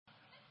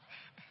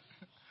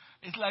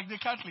It's like the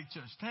Catholic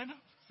Church. Stand up,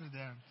 sit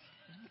down.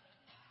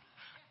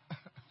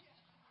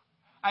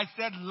 I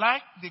said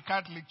like the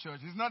Catholic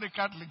Church. It's not the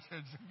Catholic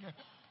Church.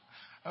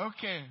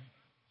 Okay.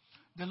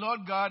 The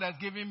Lord God has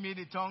given me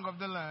the tongue of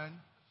the learned,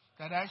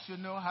 that I should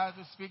know how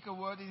to speak a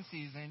word in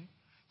season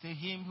to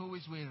him who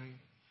is weary.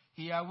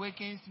 He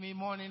awakens me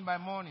morning by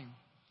morning.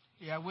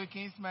 He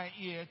awakens my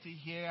ear to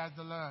hear as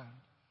the learned.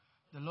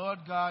 The Lord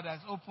God has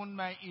opened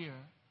my ear,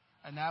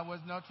 and I was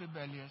not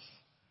rebellious,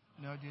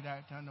 nor did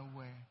I turn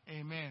away.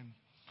 Amen.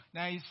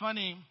 Now, it's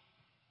funny.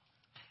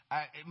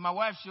 My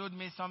wife showed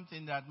me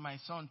something that my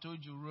son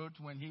Toju wrote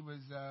when he was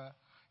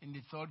in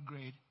the 3rd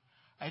grade.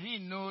 I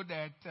didn't know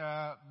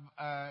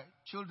that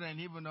children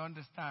even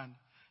understand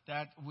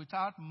that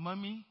without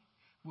mommy,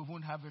 we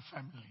won't have a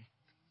family.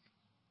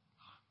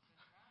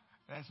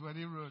 That's what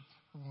he wrote.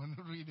 I want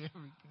to read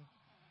everything.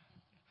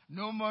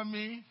 No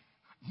mommy,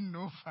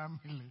 no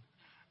family.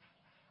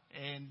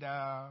 And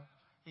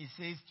he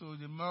says to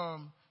the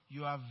mom,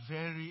 you are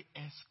very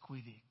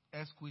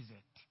exquisite.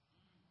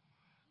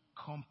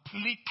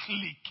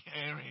 Completely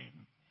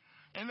caring.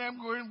 And I'm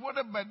going, what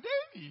about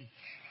daddy?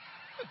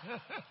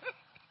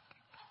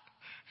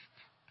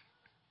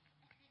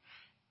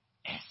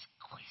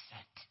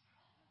 Exquisite.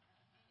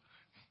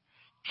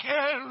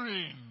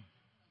 Caring.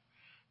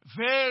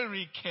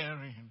 Very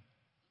caring.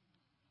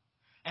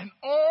 And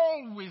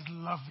always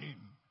loving.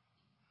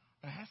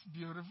 That's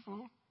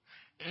beautiful.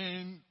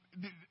 And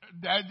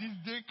daddy's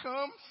day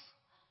comes.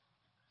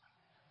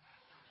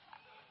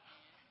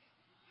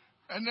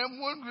 And I'm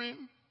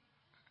wondering,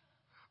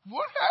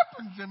 what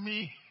happened to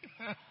me?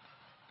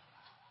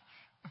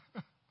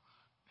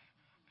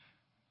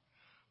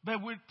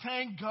 But we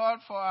thank God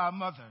for our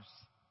mothers.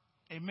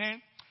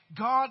 Amen.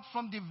 God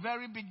from the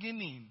very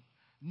beginning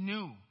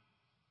knew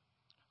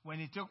when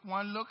he took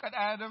one look at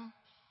Adam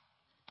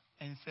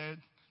and said,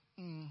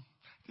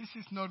 this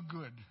is not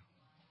good.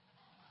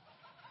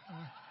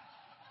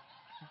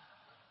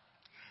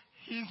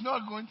 He's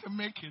not going to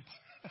make it.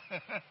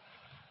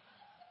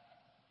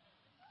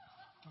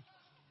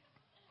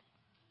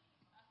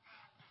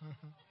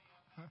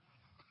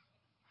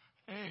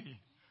 Hey,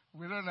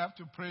 we don't have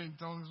to pray in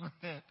tongues with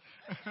that.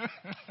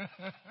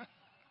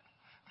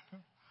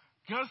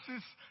 God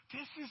says,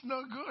 this is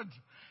not good.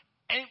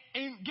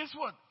 And guess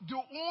what? The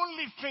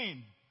only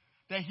thing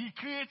that he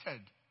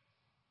created,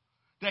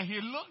 that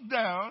he looked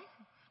down,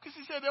 because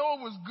he said all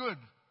was good,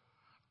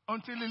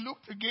 until he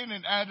looked again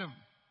at Adam.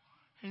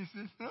 He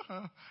says,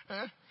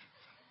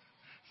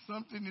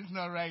 something is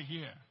not right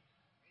here.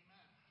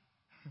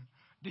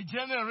 The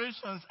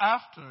generations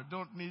after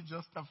don't need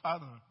just a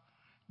father.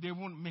 They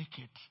won't make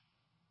it.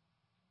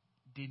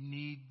 They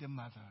need the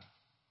mother.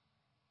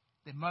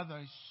 The mother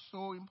is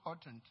so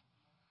important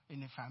in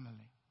the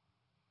family.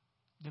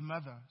 The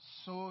mother,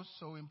 so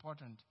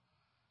important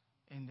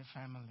in the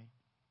family.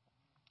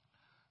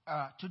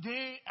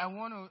 Today, I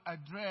want to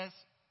address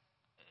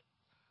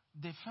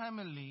the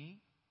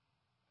family,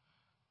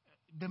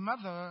 the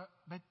mother,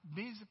 but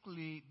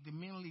basically,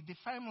 mainly the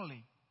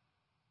family.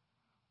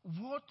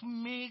 What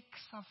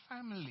makes a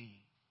family?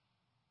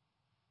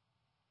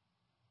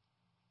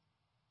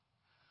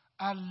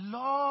 A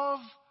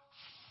love-filled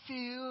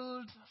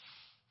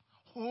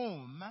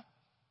home,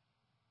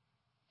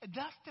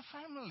 that's the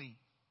family.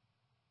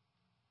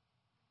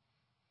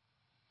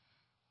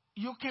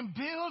 You can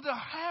build a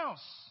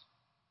house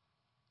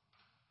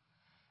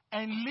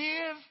and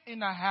live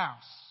in a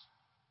house,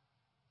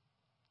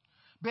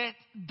 but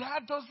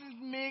that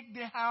doesn't make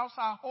the house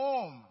a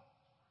home.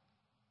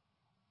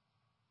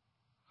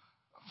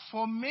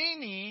 For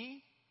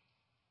many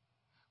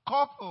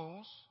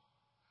couples,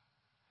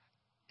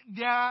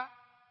 their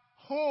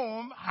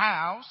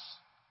house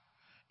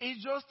is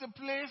just a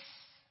place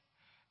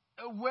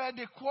where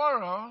they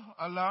quarrel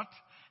a lot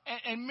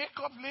and make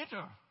up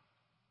later.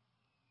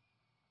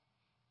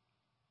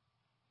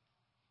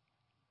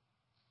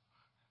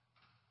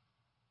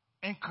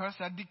 And curse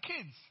at the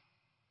kids.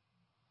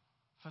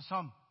 For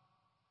some.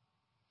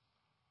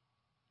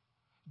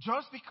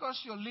 Just because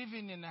you're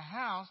living in a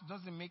house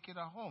doesn't make it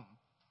a home.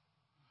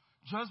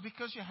 Just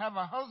because you have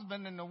a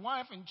husband and a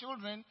wife and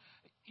children,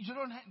 you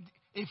don't have,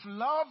 if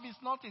love is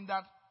not in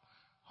that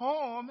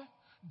home,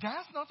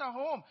 that's not a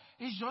home.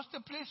 It's just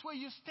a place where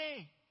you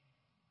stay.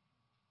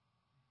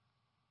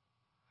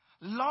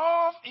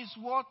 Love is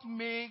what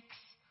makes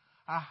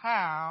a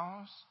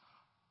house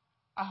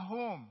a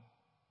home.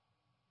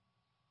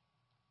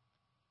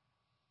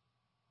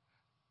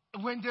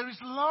 When there is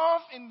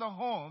love in the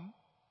home,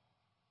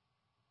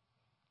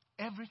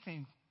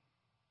 everything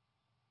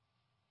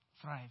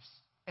thrives.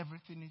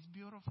 Everything is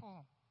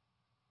beautiful.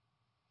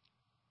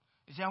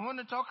 You see, I want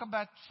to talk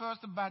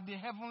first about the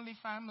heavenly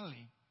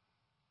family.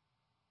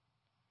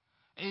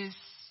 It's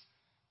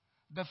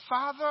the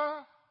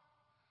Father,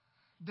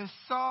 the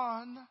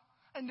Son,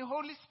 and the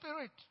Holy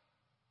Spirit.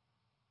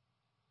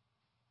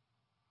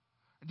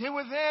 They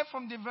were there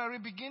from the very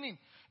beginning.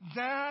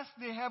 That's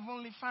the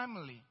heavenly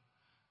family.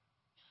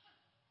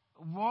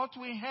 What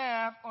we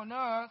have on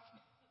earth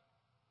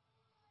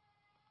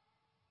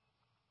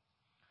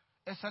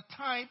is a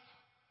type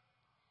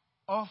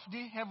of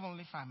the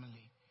heavenly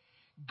family.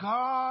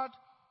 God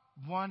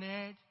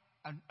wanted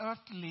an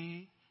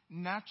earthly,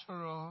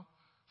 natural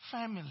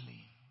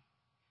family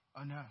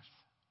on earth.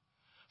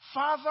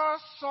 Father,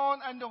 Son,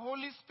 and the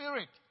Holy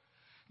Spirit,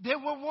 they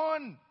were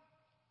one.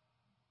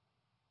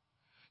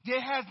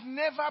 There has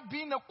never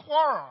been a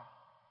quarrel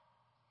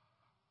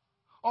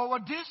or a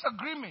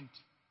disagreement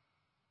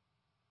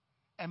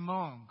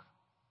among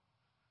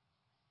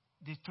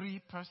the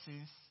three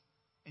persons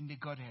in the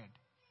Godhead.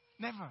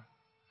 Never.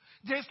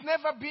 There's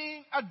never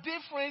been a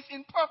difference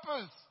in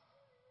purpose.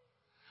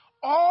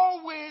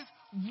 Always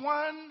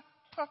one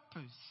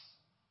purpose.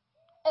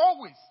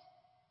 Always.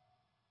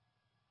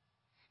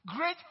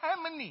 Great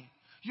harmony.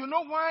 You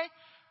know why?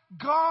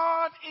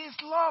 God is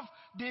love.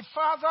 The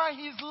Father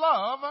is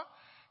love.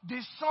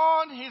 The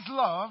Son is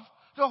love.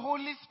 The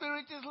Holy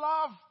Spirit is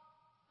love.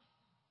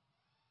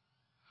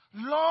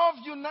 Love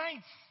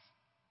unites.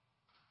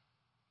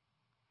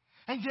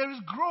 And there is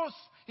growth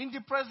in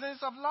the presence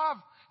of love.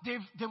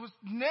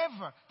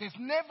 There's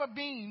never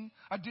been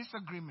a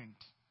disagreement.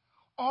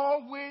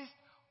 Always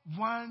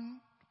one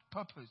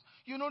purpose.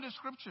 You know the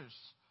scriptures.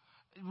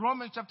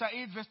 Romans chapter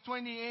 8 verse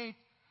 28.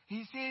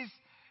 He says,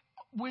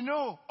 we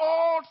know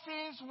all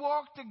things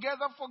work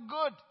together for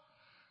good.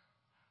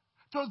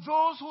 To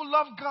those who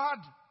love God.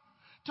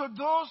 To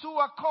those who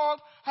are called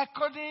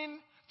according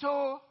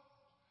to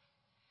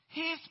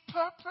His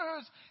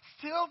purpose.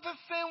 Still the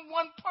same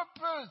one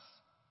purpose.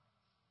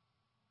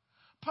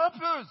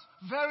 Purpose,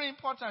 very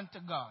important to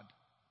God.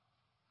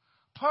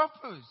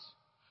 Purpose,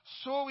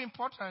 so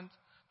important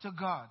to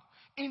God.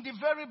 In the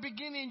very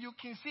beginning, you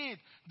can see it.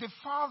 The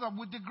Father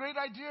with the great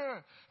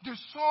idea. The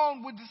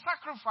Son with the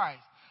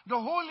sacrifice. The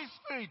Holy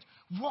Spirit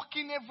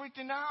working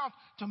everything out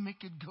to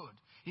make it good.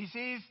 He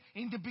says,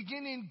 in the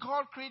beginning,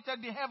 God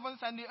created the heavens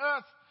and the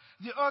earth.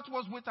 The earth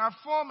was without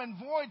form and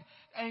void,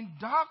 and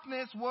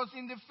darkness was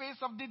in the face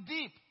of the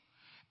deep.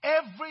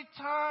 Every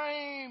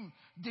time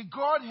the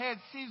Godhead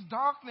sees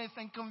darkness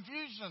and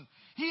confusion,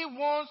 He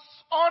wants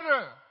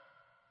order.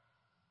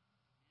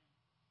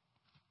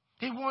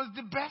 He wants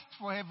the best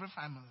for every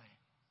family.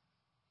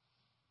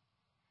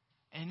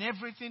 And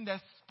everything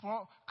that's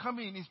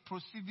coming is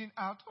proceeding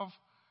out of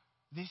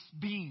this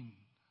being,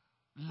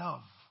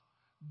 love.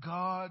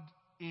 God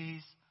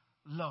is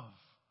love.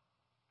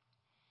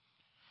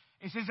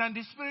 It says, and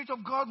the Spirit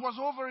of God was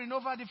hovering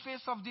over the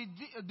face of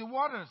the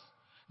waters.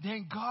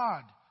 Then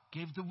God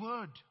gave the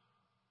word.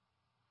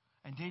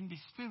 And then the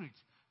Spirit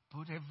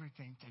put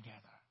everything together.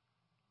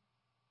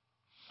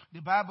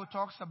 The Bible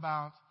talks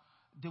about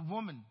the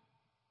woman.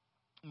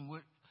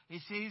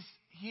 It says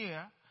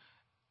here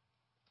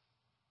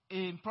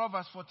in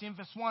Proverbs 14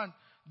 verse 1,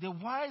 the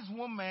wise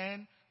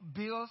woman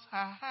builds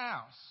her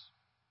house.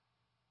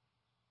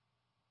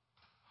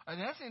 And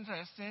that's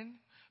interesting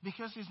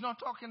because it's not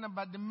talking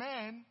about the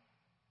man,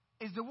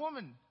 it's the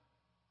woman.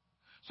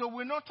 So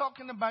we're not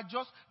talking about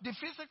just the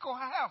physical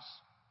house.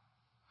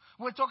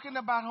 We're talking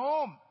about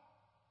home.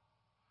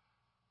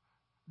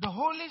 The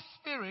Holy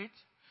Spirit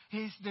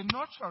is the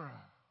nurturer,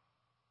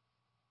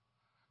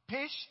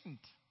 patient,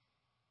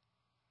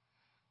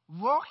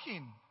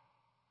 walking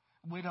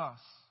with us.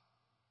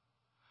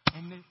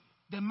 And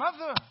the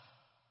mother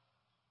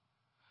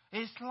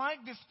is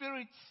like the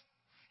Spirit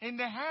in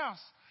the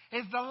house,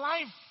 is the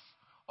life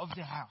of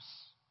the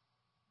house.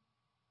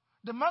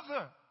 The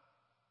mother,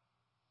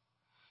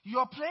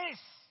 your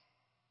place,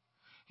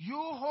 you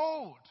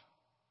hold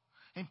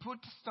and put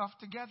stuff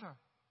together.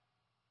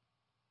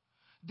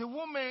 The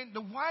woman,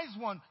 the wise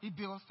one, he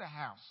builds the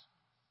house.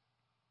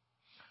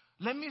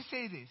 Let me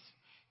say this.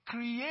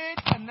 Create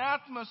an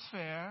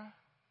atmosphere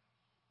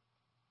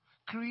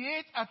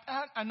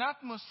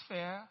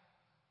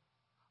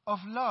of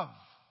love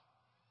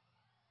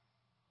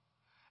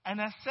and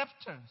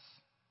acceptance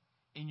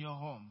in your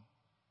home.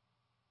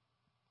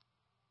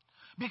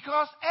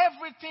 Because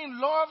everything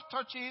love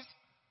touches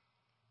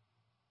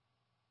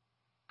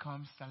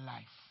comes to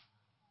life.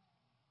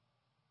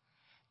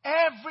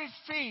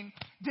 Everything.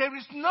 There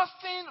is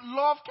nothing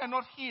love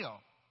cannot heal.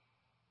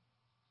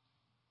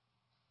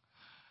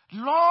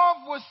 Love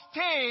will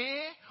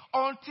stay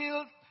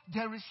until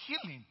there is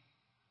healing.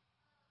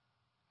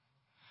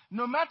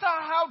 No matter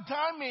how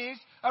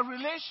damaged a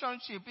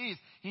relationship is,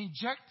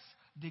 inject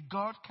the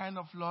God kind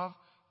of love,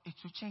 it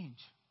will change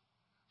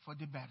for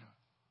the better.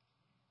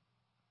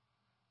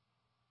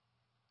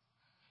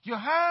 You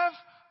have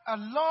a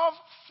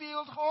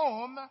love-filled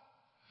home,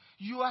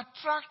 you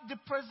attract the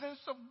presence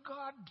of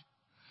God.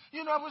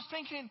 You know, I was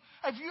thinking,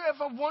 have you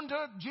ever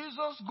wondered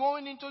Jesus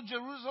going into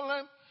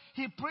Jerusalem?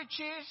 He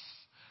preaches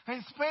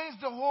and spends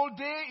the whole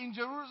day in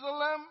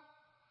Jerusalem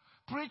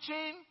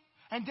preaching,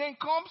 and then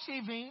comes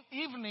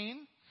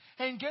evening,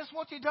 and guess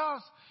what he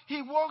does?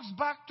 He walks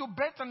back to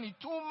Bethany,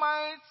 2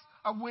 miles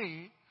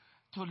away,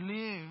 to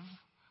live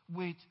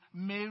with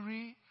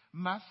Mary,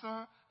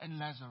 Martha, and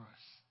Lazarus.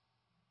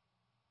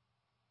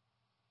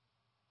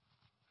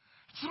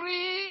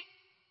 3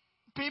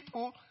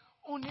 people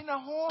owning a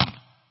home.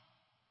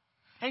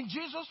 And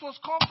Jesus was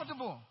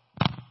comfortable.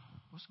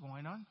 What's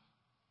going on?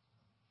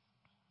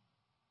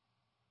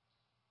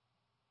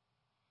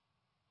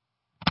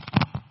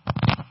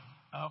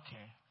 Okay.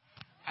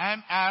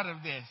 I'm out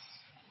of this.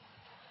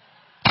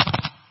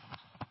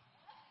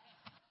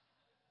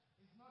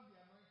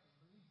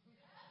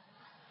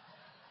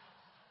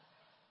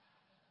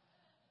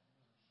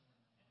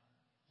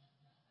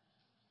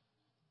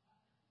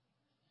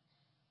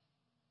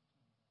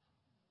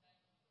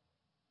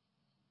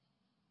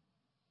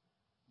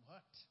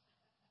 What?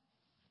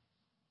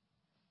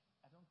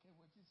 I don't care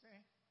what you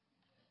say.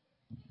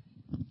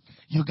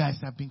 You guys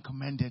have been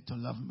commanded to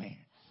love me,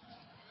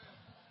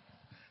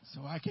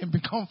 so I can be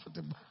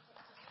comfortable.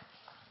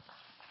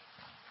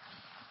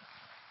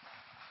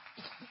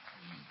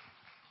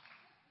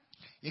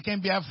 You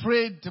can be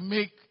afraid to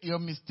make your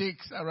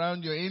mistakes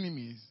around your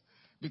enemies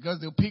because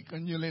they'll pick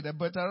on you later.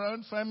 But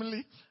around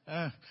family,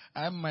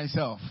 I'm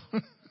myself.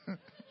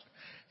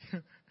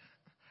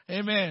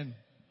 Amen.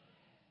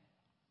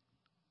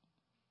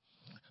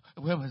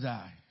 Where was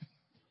I?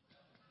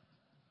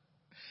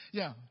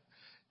 Yeah.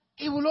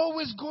 He will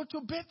always go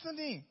to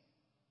Bethany.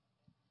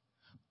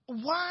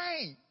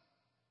 Why?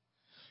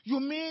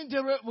 You mean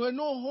there were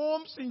no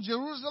homes in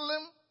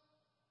Jerusalem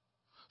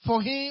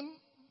for him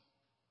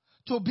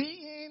to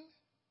be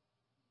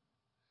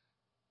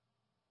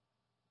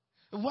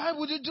in? Why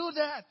would he do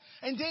that?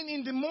 And then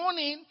in the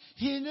morning,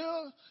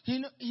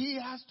 he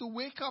has to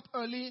wake up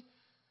early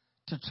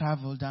to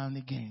travel down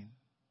again.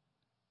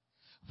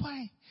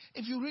 Why?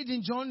 If you read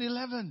in John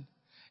 11,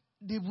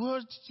 the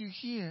words you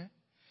hear,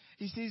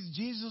 it says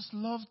Jesus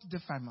loved the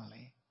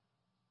family.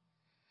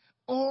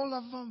 All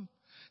of them.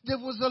 There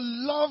was a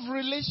love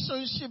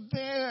relationship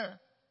there.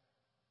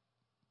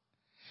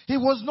 It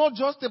was not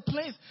just a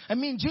place. I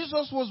mean,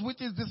 Jesus was with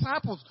his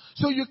disciples.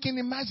 So you can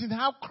imagine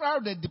how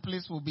crowded the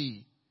place will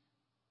be.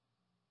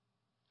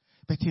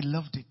 But he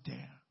loved it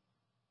there.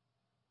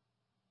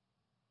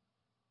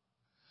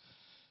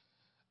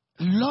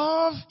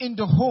 Love in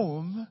the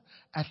home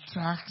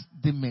attracts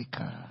the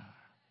maker.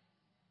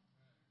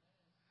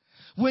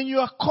 When you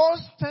are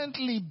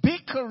constantly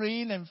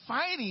bickering and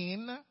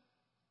fighting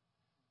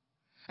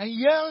and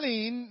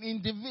yelling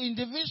in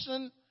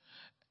division,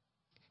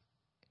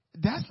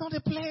 that's not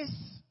a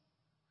place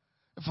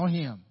for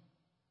him.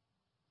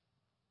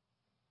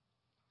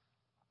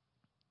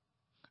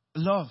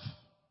 Love.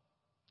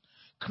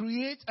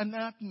 Create an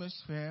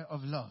atmosphere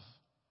of love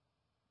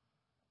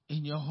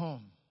in your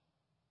home.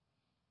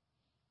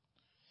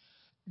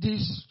 The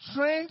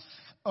strength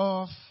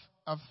of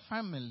a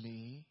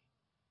family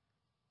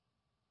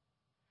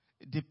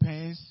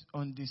depends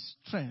on the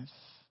strength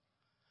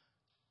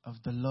of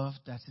the love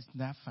that is in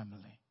that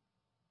family.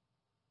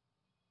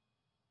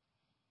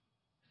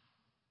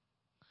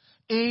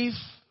 If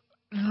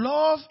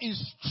love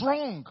is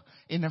strong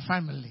in a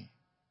family,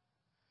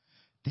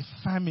 the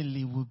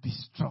family will be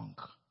strong.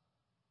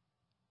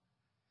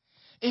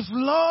 If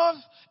love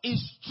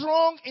is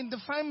strong in the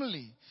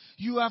family,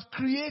 you have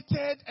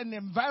created an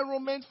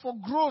environment for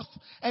growth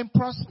and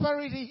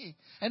prosperity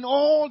and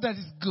all that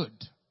is good.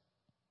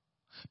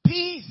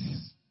 Peace.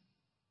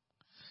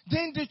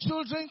 Then the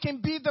children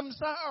can be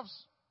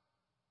themselves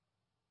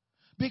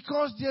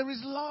because there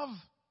is love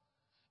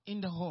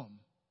in the home.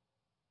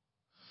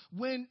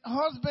 When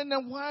husband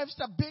and wives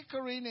are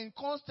bickering and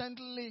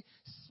constantly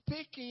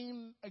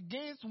speaking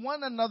against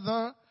one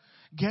another,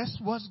 guess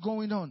what's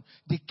going on?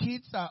 The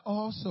kids are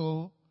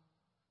also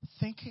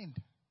thinking.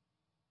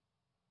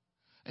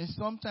 And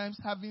sometimes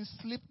having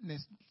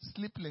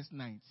sleepless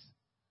nights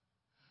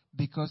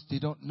because they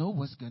don't know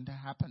what's going to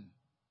happen.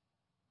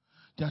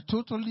 They are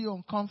totally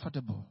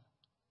uncomfortable.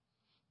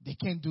 They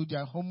can't do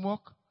their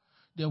homework.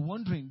 They're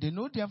wondering. They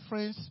know their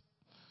friends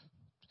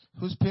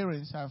whose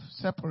parents have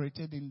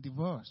separated and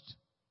divorced.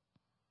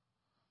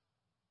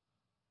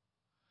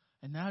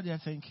 And now they're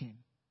thinking.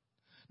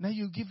 Now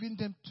you're giving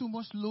them too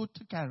much load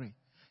to carry.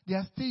 They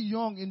are still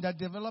young in that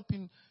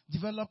developing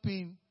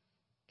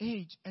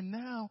age. And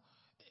now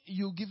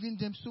you're giving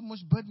them so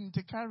much burden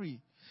to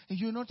carry. And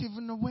you're not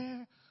even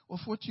aware of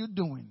what you're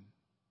doing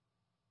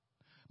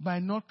by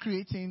not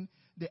creating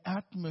the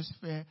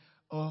atmosphere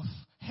of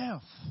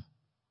health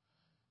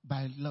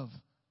by love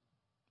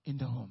in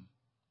the home.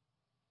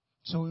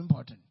 So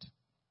important.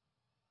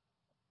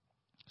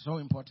 So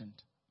important.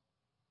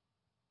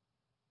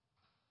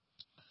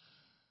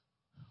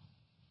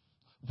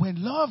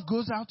 When love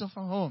goes out of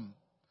a home,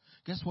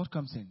 guess what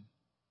comes in?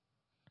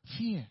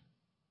 Fear.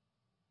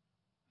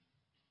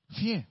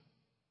 Fear.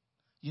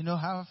 You know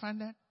how I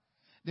find that?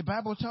 The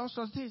Bible tells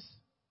us this.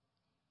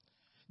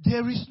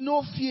 There is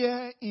no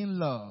fear in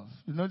love.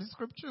 You know the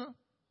scripture?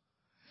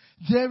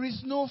 There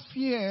is no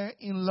fear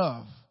in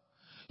love.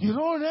 You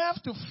don't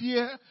have to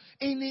fear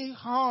any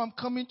harm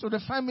coming to the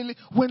family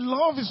when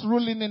love is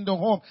ruling in the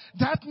home.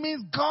 That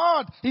means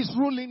God is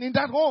ruling in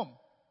that home.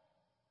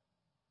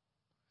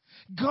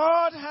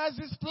 God has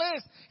his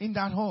place in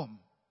that home.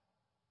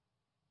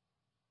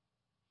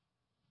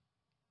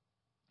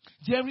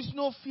 There is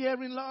no fear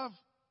in love.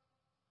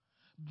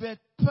 But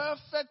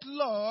perfect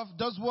love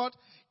does what?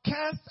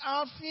 Cast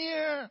out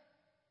fear.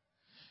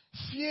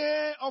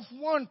 Fear of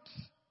want.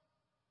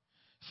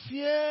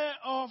 Fear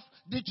of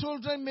the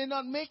children may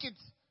not make it.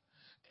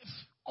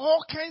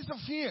 All kinds of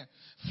fear.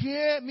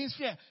 Fear means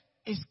fear.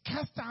 It's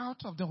cast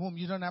out of the home.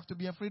 You don't have to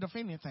be afraid of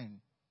anything.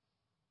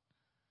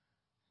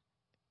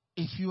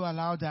 If you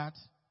allow that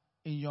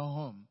in your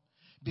home.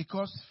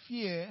 Because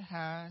fear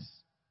has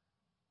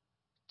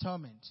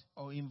torment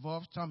or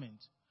involves torment.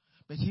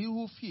 But he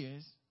who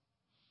fears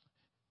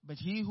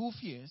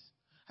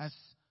has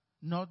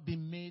not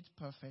been made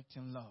perfect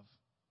in love.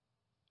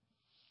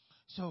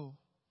 So,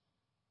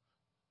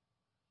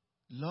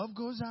 love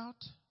goes out,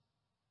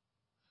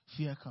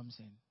 fear comes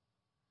in.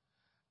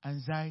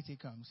 Anxiety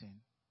comes in.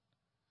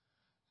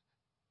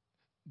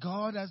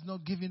 God has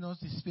not given us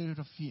the spirit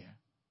of fear.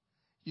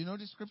 You know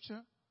the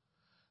scripture?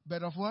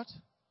 But of what?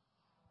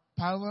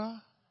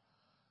 Power,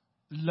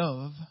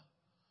 love,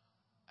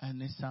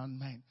 and a sound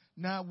mind.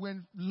 Now,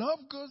 when love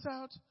goes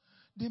out,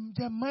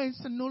 their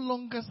minds are no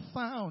longer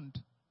sound.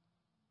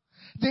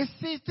 They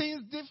see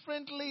things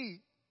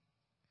differently.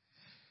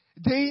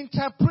 They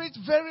interpret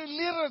very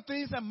little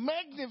things and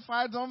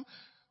magnify them.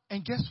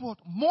 And guess what?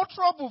 More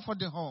trouble for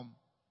the home.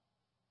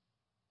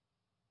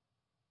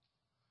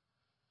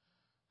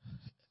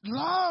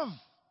 Love.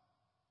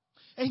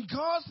 And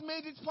God's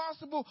made it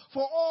possible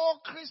for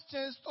all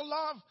Christians to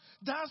love.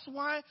 That's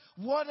why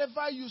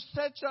whatever you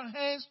set your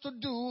hands to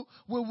do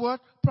will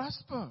what?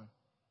 Prosper.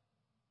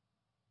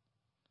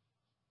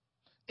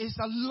 It's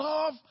a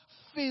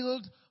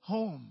love-filled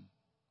home.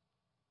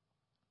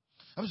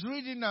 I was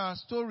reading a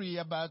story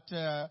about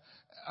a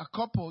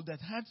couple that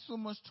had so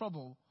much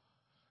trouble.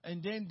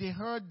 And then they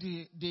heard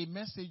the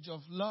message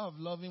of love,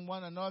 loving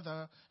one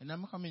another. And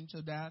I'm coming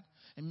to that.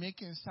 And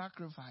making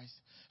sacrifice.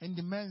 And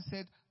the man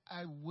said,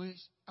 I wish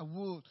I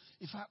would.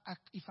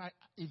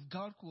 If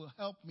God could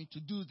help me to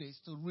do this,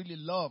 to really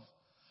love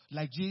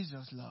like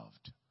Jesus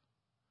loved.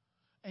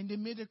 And they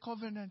made a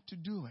covenant to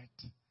do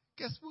it.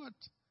 Guess what?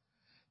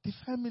 The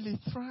family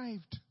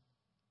thrived.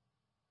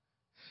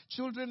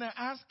 Children are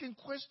asking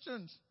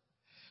questions.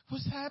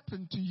 What's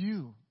happened to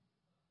you?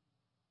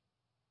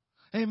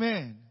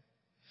 Amen.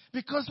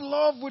 Because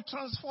love will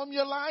transform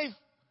your life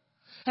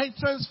and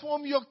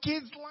transform your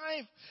kids'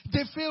 life.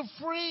 They feel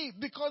free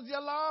because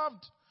they're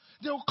loved.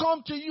 They'll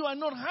come to you and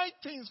not hide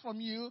things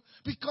from you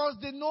because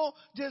they know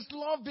there's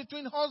love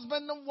between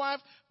husband and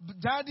wife,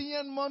 daddy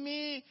and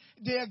mommy.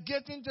 They are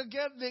getting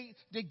together.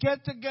 They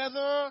get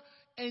together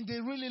and they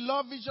really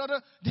love each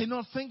other. They're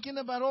not thinking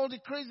about all the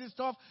crazy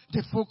stuff. They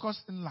focus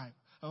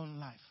on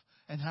life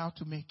and how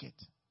to make it.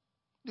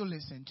 They'll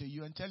listen to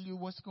you and tell you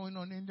what's going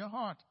on in their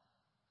heart.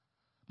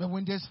 But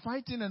when there's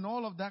fighting and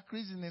all of that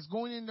craziness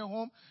going in the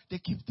home, they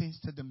keep things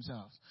to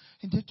themselves.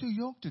 And they're too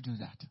young to do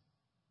that.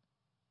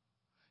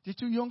 They're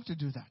too young to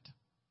do that.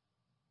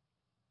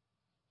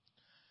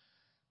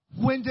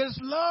 When there's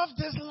love,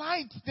 there's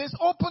light. There's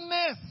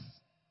openness.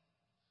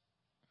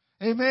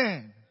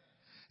 Amen.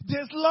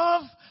 There's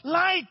love,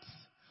 light,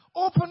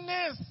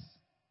 openness.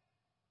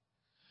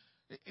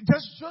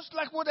 That's just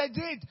like what I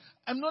did.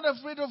 I'm not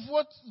afraid of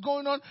what's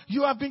going on.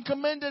 You have been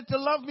commanded to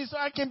love me so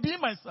I can be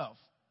myself.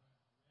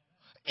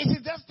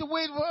 That's the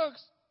way it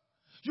works.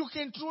 You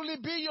can truly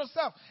be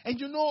yourself. And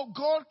you know,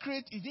 God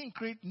He didn't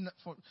create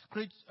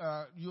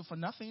you for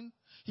nothing.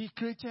 He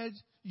created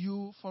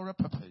you for a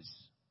purpose.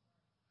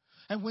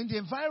 And when the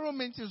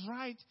environment is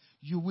right,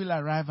 you will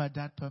arrive at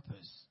that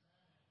purpose.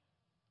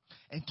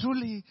 And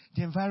truly,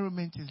 the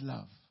environment is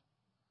love.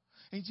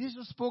 And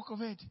Jesus spoke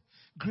of it.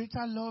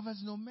 Greater love has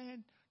no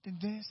man than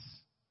this.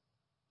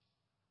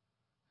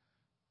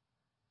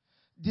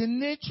 The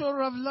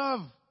nature of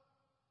love.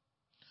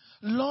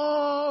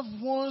 Love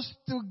wants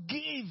to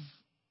give.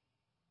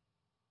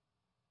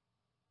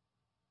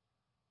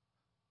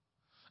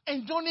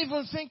 And don't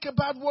even think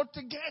about what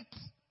to get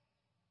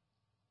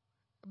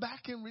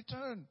back in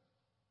return.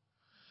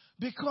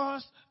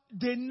 Because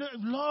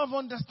love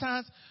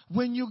understands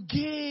when you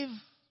give,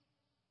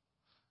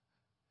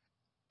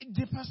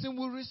 the person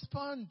will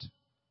respond.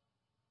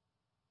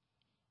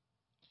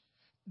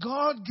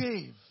 God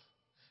gave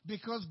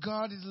because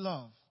God is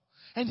love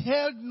and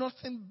held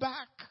nothing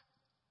back.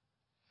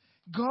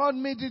 God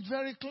made it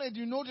very clear. Do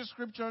you know the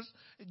scriptures?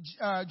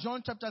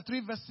 John chapter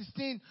 3 verse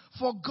 16.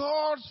 For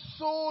God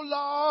so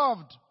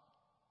loved.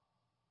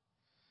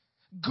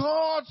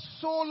 God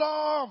so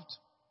loved.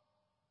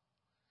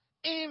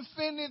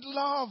 Infinite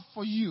love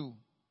for you.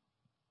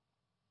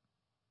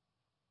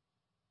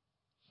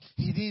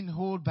 He didn't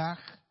hold back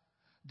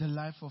the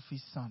life of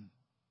his son.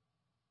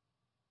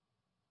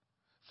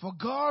 For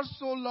God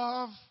so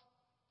loved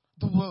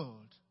the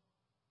world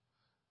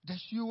that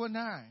you and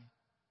I,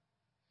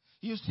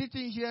 you're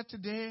sitting here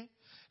today,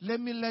 let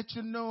me let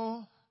you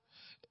know,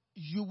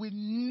 you will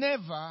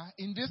never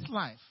in this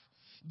life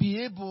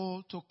be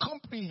able to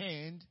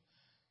comprehend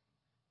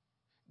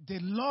the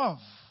love,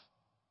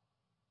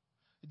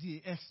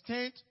 the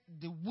extent,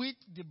 the width,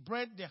 the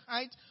breadth, the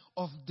height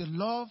of the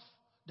love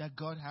that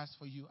God has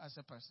for you as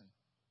a person.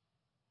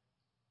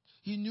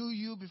 He knew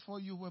you before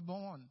you were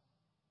born.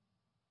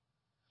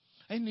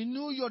 And he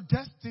knew your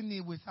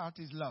destiny without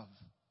his love.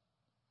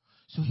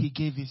 So he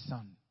gave his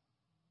son.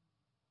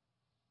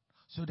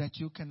 So that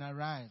you can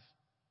arrive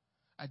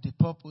at the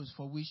purpose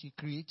for which He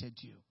created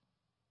you.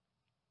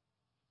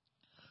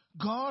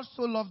 God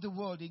so loved the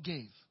world, He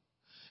gave.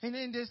 And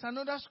then there's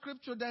another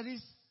scripture that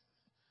is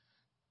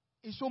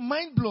so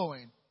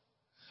mind-blowing.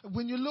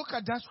 When you look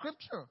at that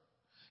scripture,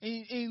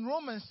 in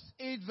Romans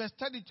 8 verse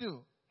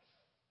 32,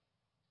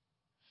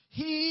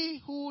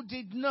 He who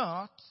did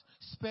not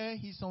spare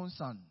His own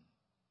Son,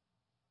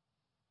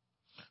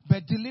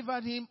 but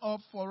delivered Him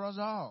up for us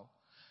all,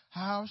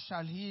 how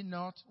shall He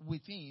not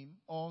with Him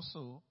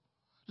also,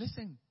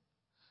 listen,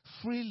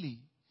 freely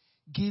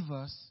give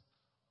us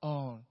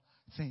all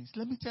things?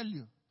 Let me tell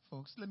you,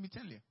 folks, let me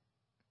tell you.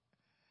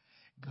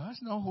 God's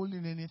not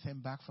holding anything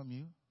back from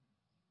you.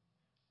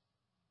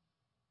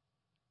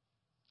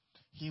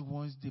 He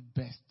wants the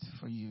best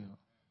for you.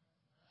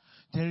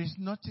 There is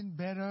nothing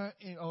better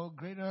or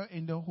greater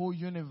in the whole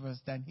universe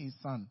than His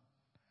Son.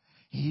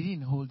 He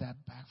didn't hold that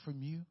back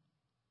from you.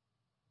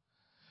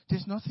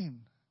 There's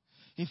nothing.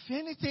 If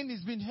anything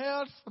is being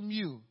held from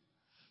you,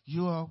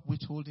 you are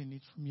withholding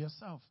it from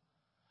yourself.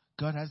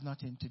 God has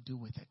nothing to do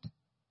with it.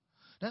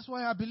 That's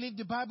why I believe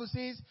the Bible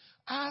says,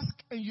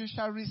 ask and you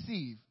shall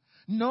receive.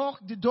 Knock,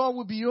 the door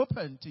will be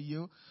open to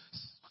you.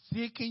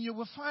 Seek and you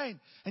will find.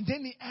 And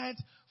then He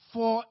adds,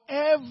 for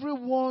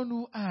everyone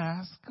who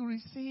asks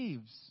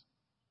receives.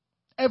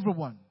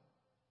 Everyone.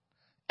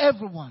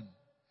 Everyone.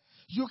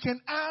 You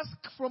can ask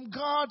from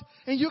God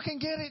and you can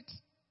get it.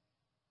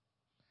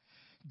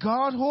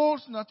 God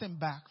holds nothing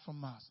back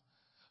from us.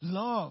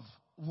 Love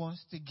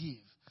wants to give.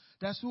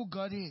 That's who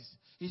God is.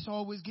 He's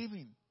always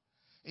giving.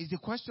 The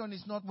question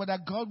is not whether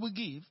God will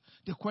give.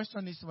 The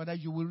question is whether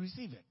you will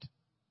receive it.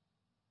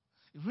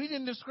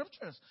 Reading the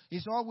scriptures,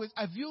 it's always,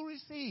 have you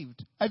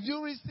received? Have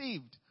you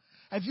received?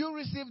 Have you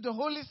received the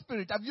Holy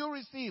Spirit? Have you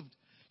received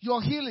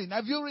your healing?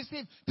 Have you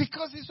received?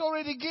 Because it's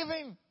already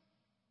given.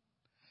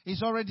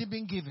 It's already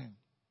been given.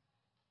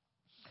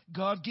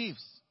 God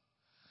gives.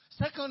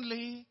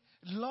 Secondly,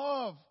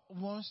 love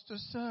wants to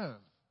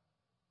serve.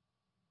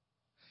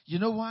 You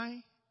know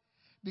why?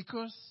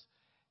 Because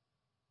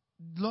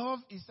love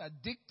is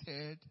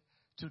addicted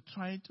to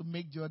trying to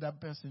make the other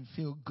person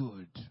feel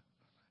good.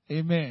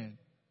 Amen.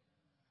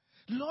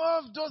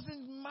 Love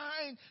doesn't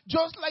mind,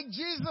 just like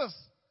Jesus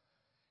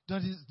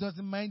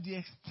doesn't mind the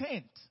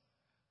extent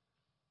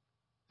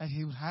that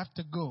He will have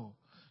to go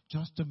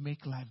just to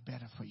make life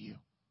better for you.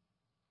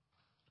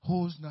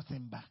 Holds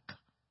nothing back.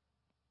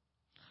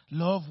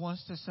 Love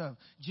wants to serve.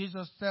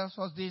 Jesus tells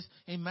us this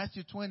in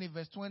Matthew 20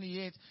 verse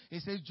 28. He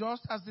says,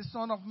 just as the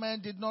Son of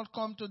Man did not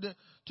come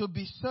to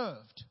be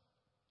served,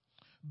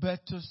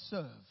 but to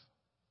serve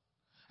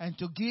and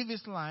to give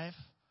His life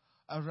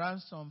a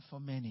ransom for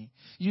many.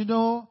 You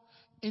know,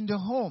 in the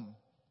home,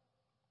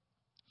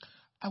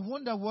 I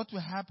wonder what will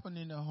happen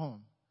in a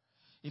home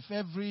if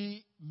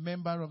every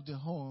member of the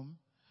home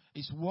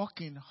is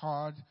working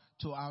hard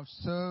to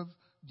outserve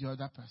the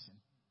other person.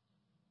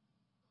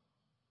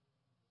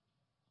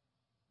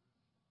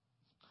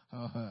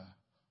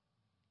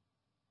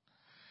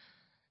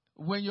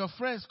 When your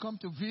friends come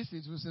to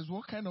visit, you say,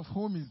 what kind of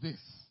home is this?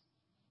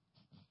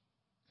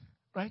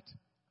 Right?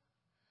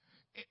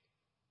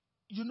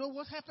 You know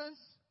what happens?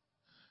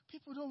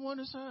 People don't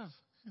want to serve.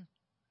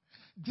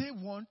 They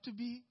want to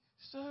be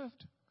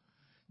served.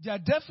 Their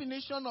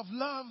definition of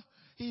love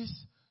is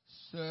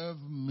serve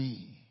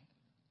me.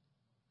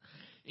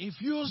 If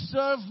you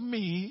serve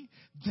me,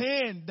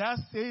 then that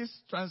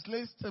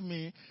translates to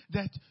me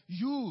that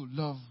you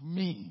love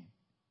me.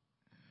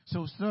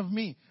 So serve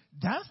me.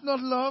 That's not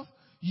love.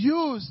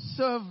 You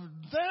serve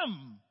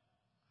them.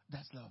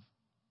 That's love.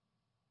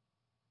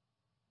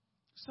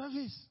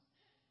 Service.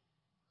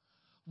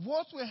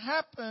 What will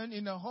happen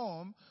in a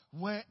home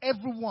where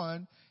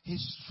everyone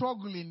is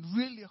struggling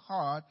really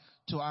hard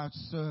to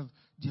outserve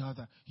the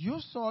other? You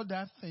saw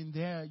that thing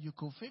there, you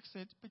could fix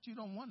it, but you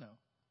don't want to.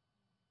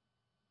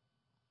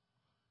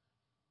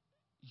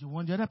 You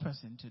want the other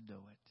person to do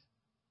it.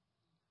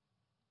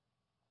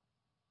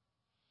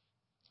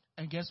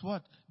 And guess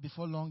what?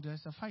 Before long,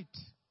 there's a fight.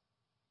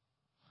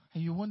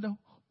 And you wonder,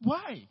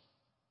 why?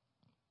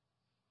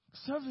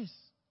 Service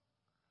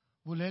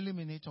will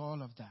eliminate all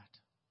of that.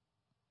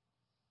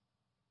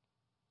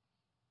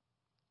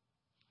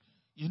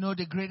 You know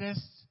the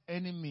greatest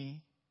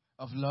enemy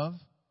of love?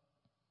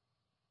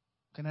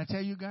 Can I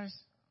tell you guys?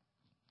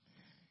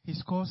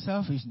 It's called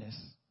selfishness.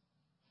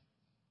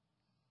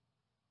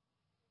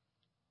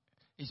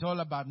 It's all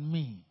about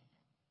me.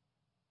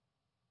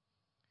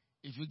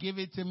 If you give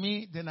it to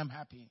me, then I'm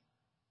happy.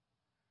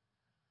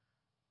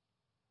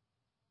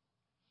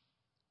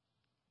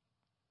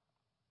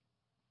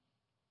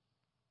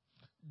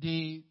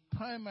 The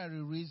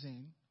primary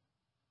reason,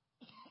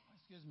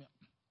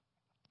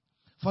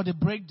 for the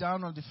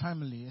breakdown of the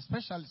family,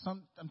 especially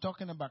I'm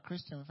talking about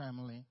Christian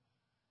family,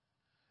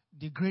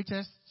 the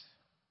greatest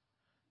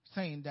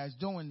thing that's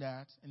doing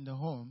that in the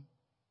home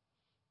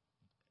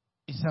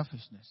is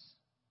selfishness.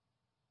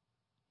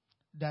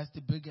 That's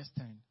the biggest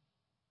thing.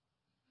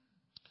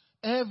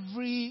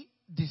 Every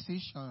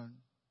decision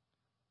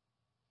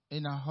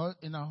in a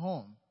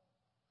home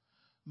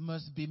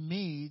must be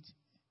made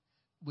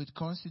with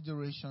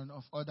consideration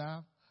of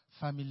other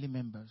family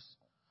members,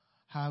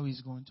 how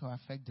it's going to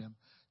affect them.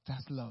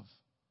 That's love.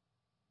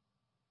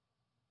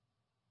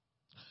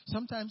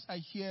 Sometimes I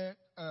hear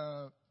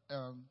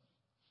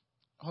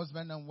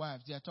husband and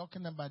wife, they are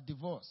talking about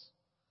divorce.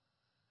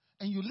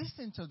 And you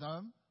listen to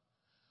them,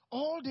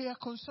 all they are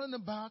concerned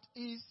about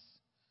is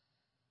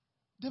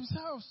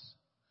themselves.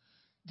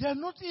 They are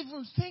not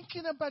even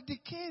thinking about the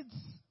kids.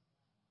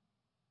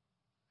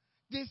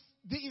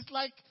 It's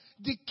like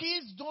the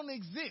kids don't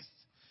exist.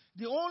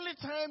 The only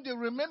time they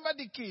remember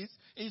the kids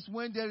is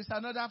when there is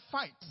another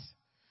fight.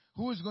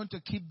 Who is going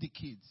to keep the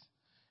kids?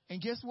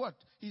 And guess what?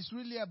 It's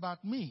really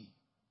about me.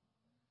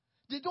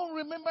 They don't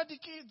remember the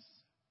kids.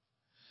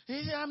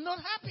 They say, I'm not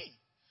happy.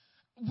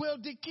 Well,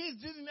 the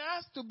kids didn't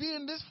ask to be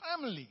in this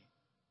family.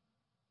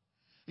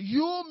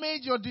 You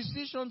made your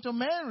decision to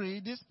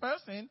marry this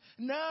person.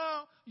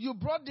 Now you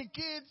brought the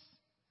kids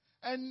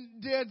and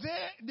they're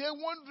there. They're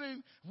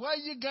wondering why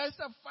you guys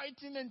are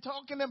fighting and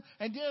talking them.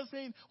 And they're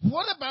saying,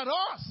 what about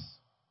us?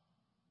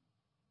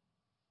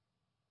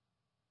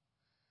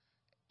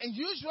 And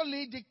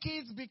usually the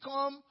kids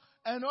become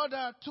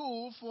another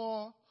tool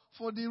for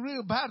the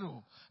real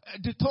battle.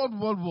 The Third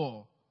World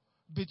War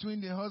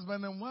between the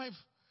husband and wife.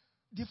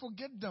 They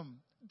forget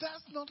them.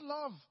 That's not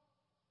love.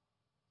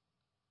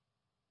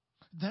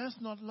 That's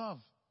not love.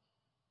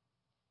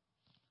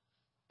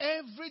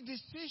 Every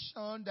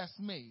decision that's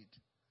made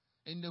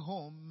in the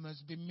home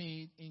must be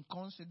made in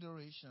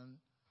consideration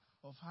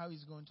of how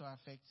it's going to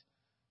affect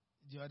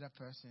the other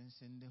persons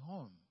in the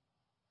home.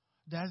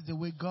 That's the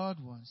way God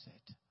wants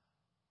it.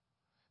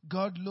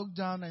 God looked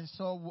down and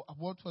saw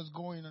what was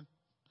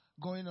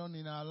going on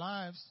in our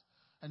lives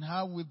and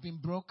how we've been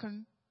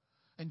broken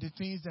and the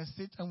things that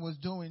Satan was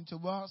doing to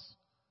us.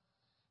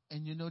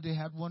 And you know, they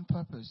had one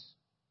purpose: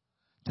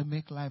 to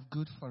make life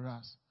good for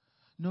us.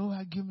 No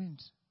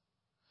argument.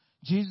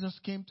 Jesus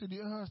came to the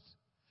earth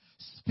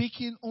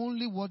speaking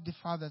only what the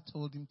Father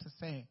told him to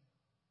say,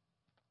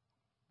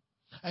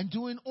 and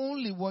doing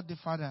only what the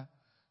Father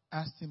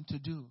asked him to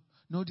do.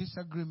 No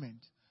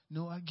disagreement,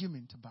 no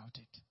argument about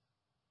it.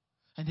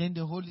 And then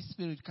the Holy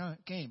Spirit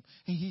came,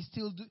 and He's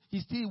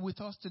still with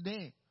us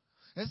today.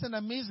 That's an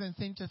amazing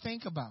thing to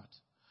think about.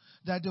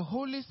 That the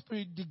Holy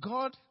Spirit, the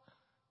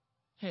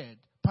Godhead,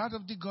 part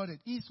of the Godhead,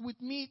 is with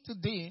me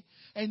today,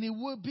 and He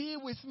will be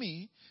with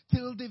me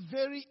till the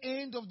very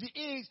end of the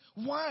age.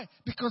 Why?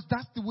 Because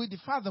that's the way the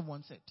Father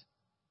wants it.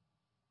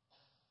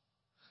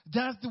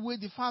 That's the way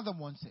the Father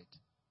wants it.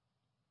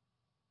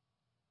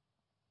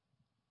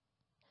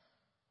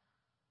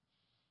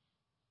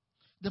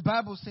 The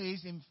Bible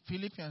says in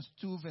Philippians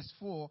 2 verse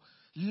 4,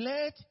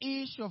 let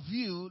each of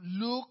you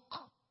look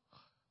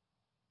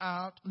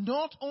out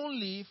not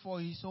only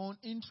for his own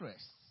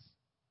interests,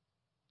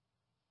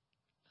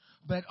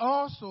 but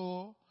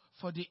also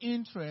for the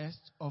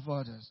interests of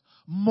others.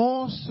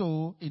 More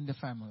so in the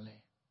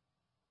family.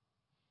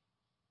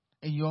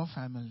 In your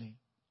family.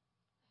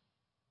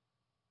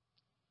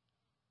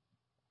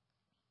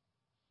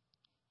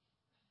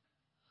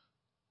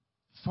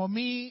 For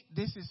me,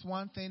 this is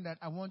one thing that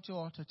I want you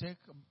all to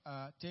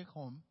take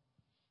home.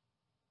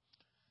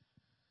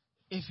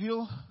 If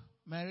you're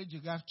married,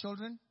 you have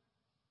children,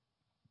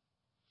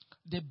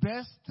 the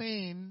best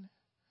thing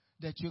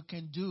that you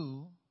can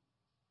do,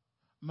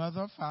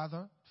 mother,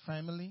 father,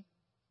 family,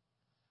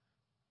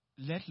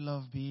 let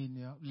love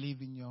live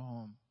in your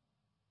home.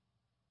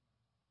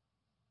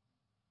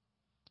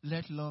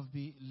 Let love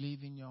live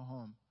in your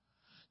home.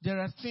 There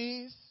are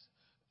things,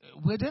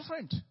 we're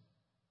different.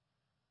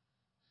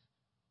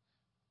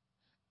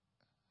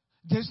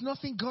 There's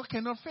nothing God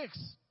cannot fix.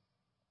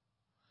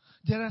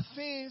 There are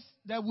things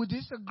that we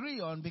disagree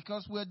on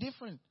because we're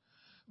different.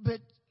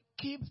 But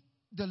keep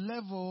the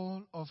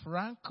level of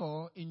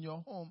rancor in your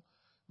home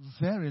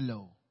very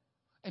low.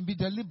 And be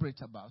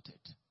deliberate about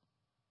it.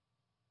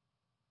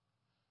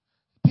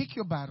 Pick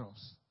your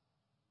battles.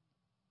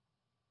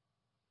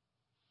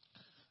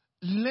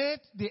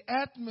 Let the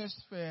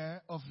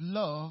atmosphere of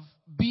love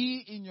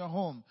be in your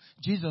home.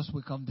 Jesus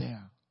will come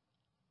there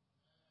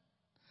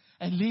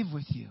and live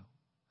with you.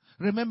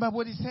 Remember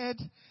what He said?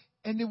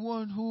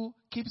 Anyone who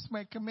keeps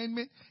my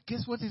commandment,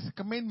 guess what His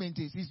commandment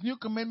is? His new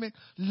commandment,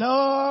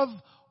 love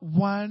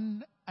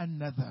one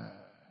another.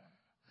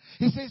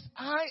 He says,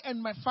 I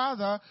and my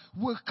Father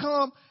will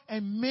come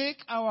and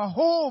make our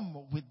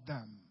home with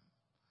them.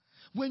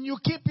 When you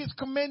keep His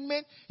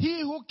commandment,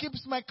 he who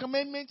keeps my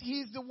commandment,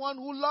 he is the one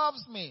who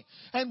loves me.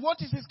 And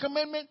what is His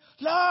commandment?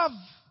 Love.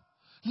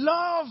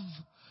 Love.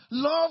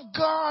 Love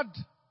God.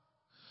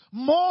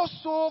 More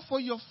so for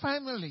your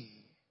family.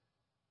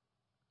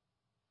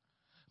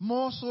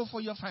 More so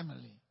for your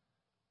family.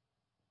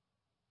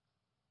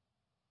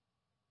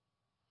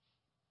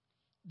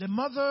 The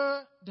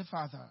mother, the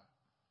father,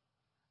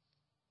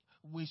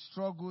 we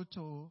struggle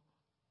to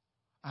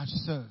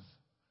serve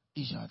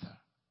each other.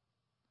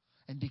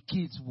 And the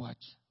kids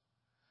watch.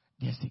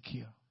 They're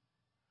secure.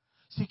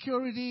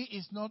 Security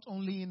is not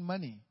only in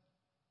money.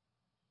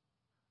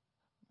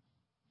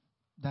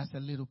 That's a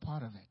little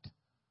part of it.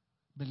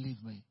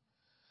 Believe me.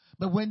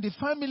 But when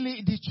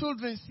the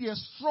children see a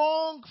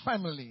strong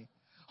family,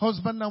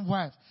 husband and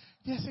wife,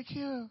 they're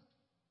secure.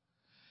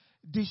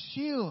 The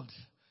shield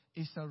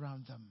is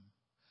around them.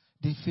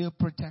 They feel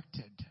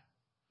protected.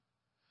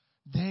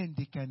 Then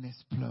they can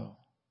explore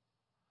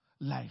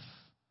life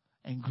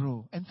and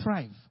grow and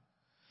thrive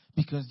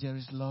because there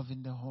is love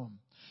in the home.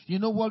 You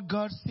know what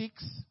God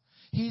seeks?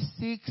 He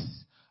seeks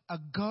a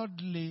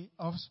godly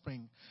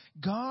offspring.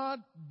 God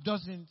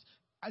doesn't,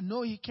 I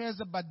know He cares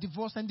about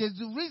divorce, and there's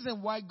a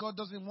reason why God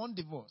doesn't want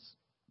divorce.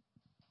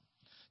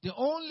 The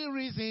only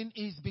reason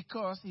is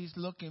because He's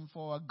looking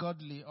for a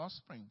godly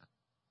offspring.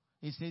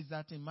 He says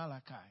that in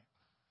Malachi.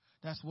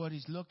 That's what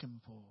He's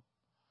looking for.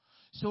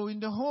 So in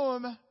the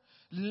home,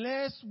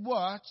 let's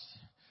watch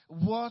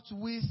what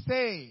we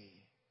say.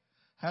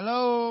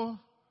 Hello?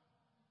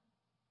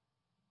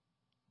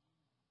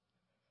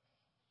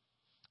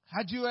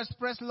 How do you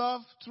express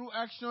love? Through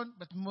action,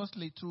 but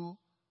mostly through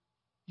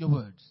your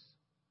words.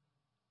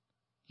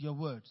 Your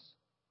words.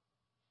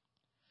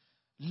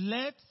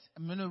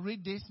 I'm going to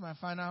read this, my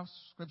final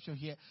scripture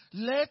here.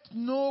 Let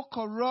no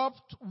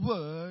corrupt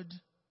word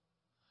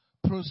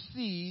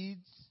proceed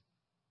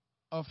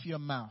of your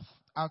mouth,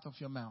 out of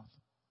your mouth.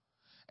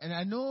 And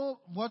I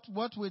know what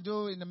we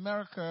do in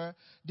America,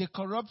 the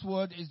corrupt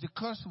word is the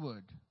curse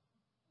word.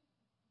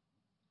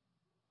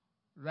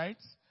 Right?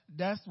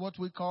 That's what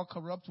we call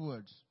corrupt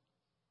words.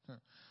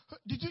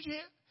 Did you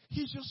hear?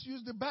 He just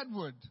used the bad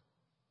word.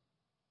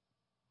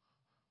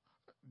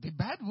 The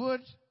bad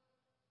word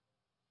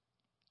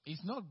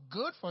is not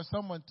good for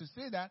someone to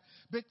say that,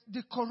 but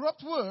the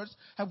corrupt words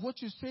are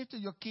what you say to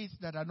your kids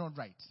that are not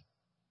right.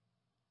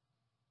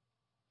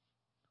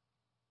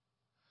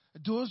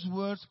 Those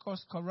words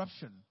cause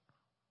corruption.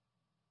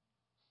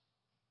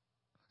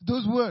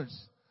 Those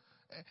words,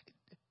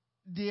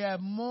 they are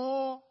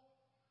more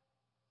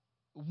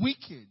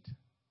wicked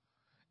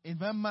in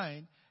my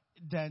mind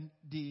than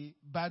the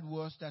bad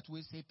words that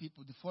we say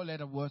people, the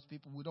 4-letter words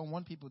we don't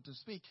want people to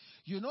speak.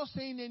 You're not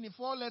saying any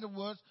 4-letter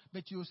words,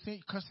 but you're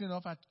saying cussing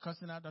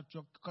out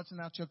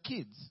your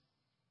kids.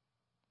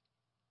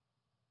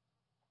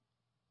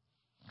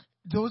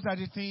 Those are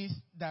the things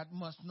that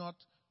must not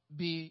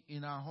be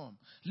in our home.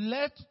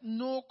 Let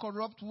no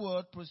corrupt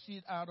word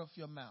proceed out of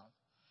your mouth,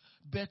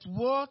 but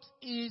what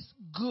is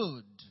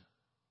good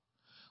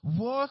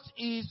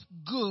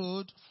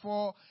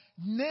for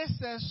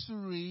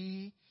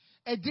necessary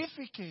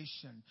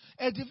edification.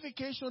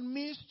 Edification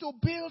means to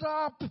build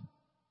up.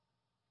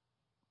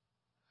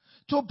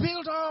 To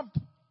build up.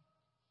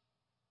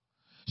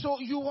 So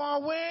you are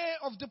aware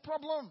of the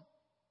problem,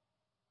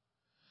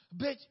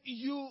 but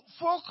you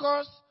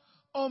focus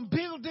on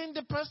building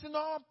the person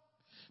up,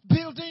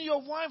 building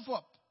your wife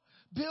up,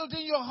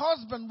 building your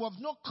husband up,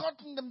 not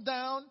cutting them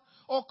down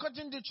or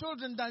cutting the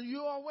children down.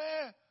 You are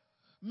aware.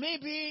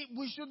 Maybe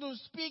we shouldn't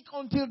speak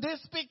until they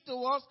speak to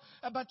us,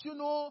 but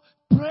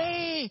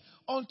pray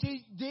until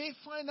they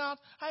find out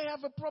I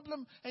have a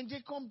problem and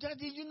they come,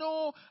 Daddy,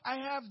 I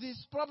have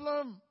this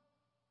problem.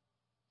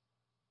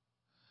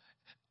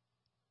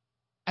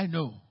 I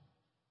know.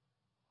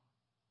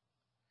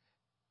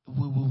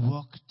 We will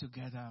work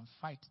together and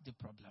fight the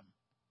problem.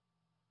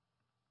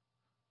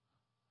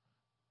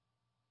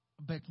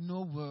 But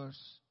no words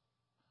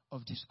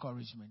of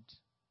discouragement.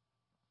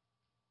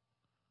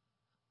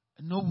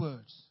 No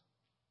words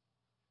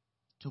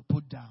to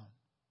put down.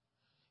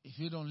 If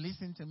you don't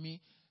listen to me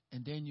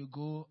and then you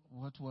go,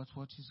 what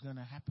is going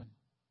to happen?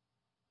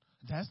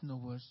 That's no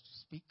words to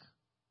speak.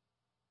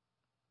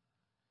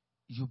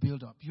 You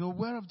build up. You're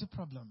aware of the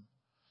problem.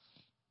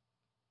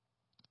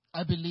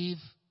 I believe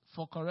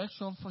for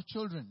correction for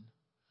children,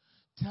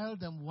 tell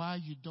them why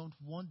you don't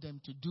want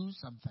them to do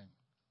something.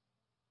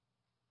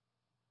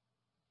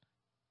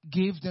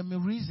 Give them a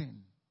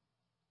reason.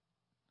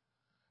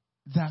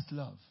 That's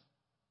love.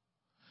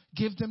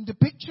 Give them the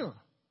picture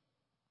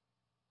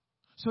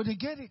so they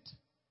get it.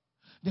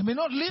 They may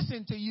not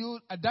listen to you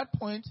at that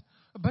point,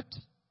 but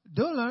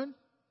they'll learn.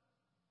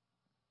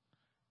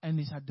 And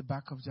it's at the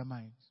back of their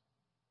minds.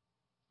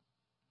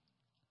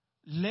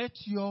 Let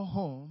your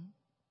home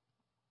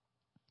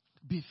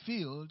be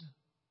filled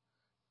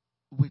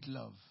with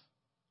love.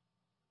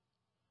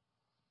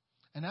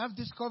 And I've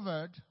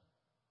discovered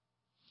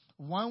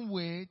one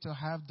way to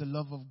have the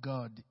love of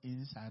God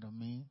inside of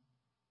me.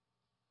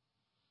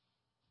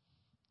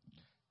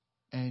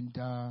 And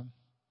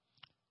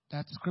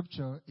that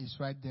scripture is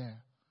right there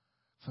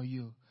for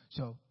you.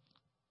 So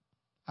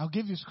I'll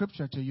give you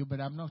scripture to you, but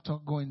I'm not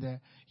going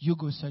there. You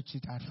go search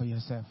it out for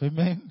yourself.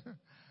 Amen.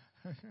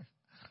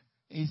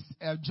 It's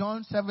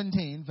John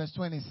 17, verse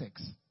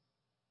 26.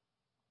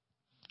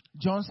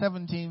 John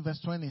 17,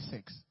 verse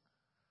 26.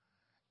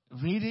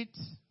 Read it.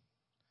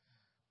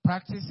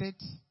 Practice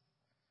it.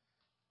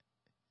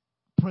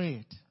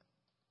 Pray it.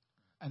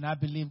 And I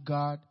believe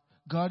God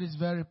is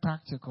very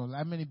practical.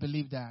 How many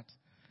believe that?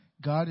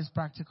 God is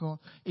practical.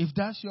 If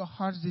that's your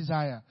heart's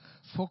desire,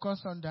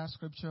 focus on that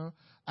scripture.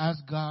 Ask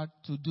God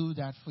to do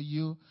that for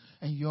you,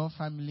 and your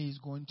family is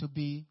going to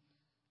be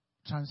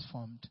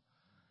transformed.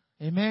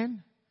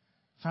 Amen?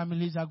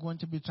 Families are going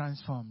to be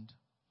transformed.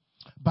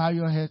 Bow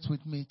your heads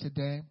with me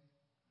today.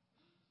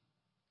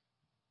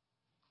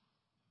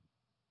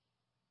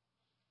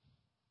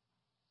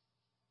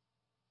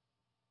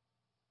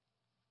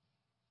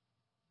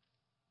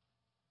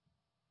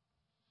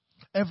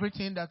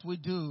 Everything that we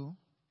do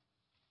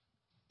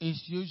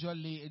is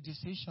usually a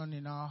decision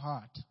in our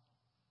heart.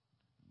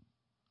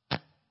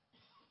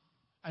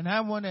 And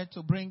I wanted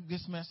to bring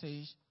this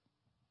message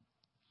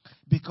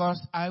because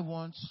I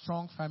want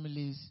strong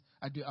families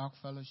at the Ark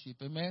Fellowship.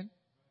 Amen?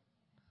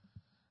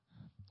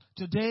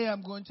 Today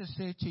I'm going to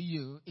say to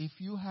you, if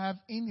you have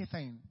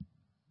anything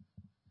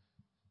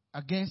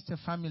against a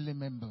family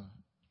member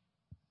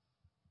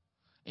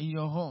in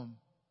your home,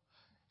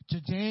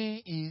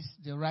 today is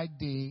the right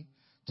day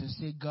to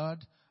say,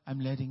 God, I'm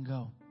letting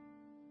go.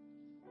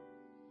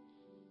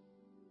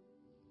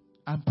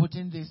 I'm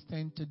putting this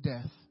thing to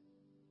death.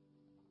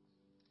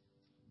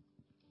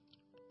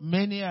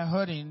 Many are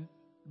hurting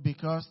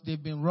because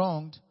they've been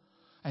wronged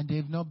and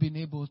they've not been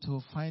able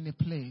to find a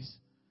place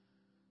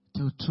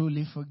to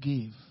truly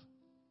forgive.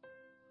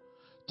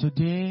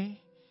 Today,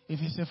 if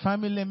it's a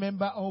family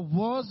member or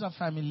was a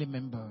family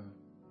member,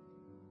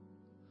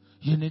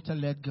 you need to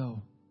let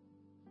go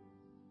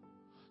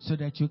so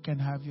that you can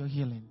have your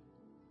healing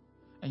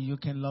and you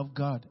can love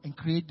God and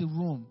create the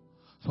room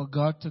for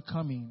God to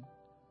come in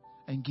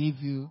and give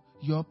you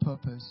your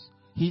purpose,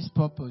 His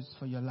purpose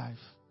for your life.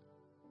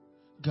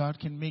 God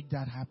can make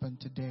that happen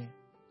today.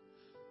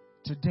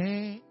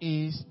 Today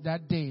is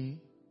that day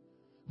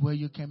where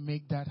you can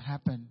make that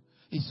happen.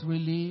 It's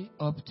really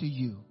up to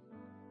you.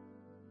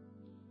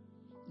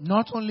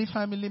 Not only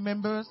family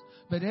members,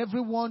 but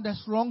everyone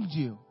that's wronged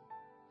you.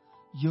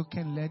 You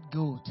can let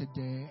go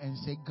today and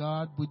say,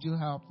 God, would you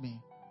help me?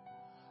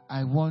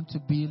 I want to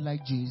be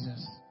like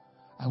Jesus.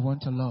 I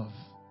want to love.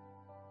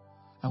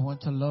 I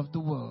want to love the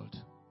world.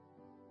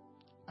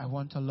 I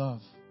want to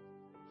love.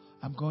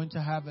 I'm going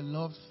to have a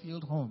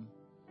love-filled home.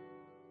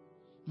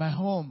 My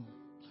home,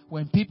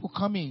 when people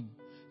come in,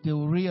 they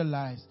will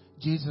realize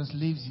Jesus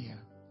lives here.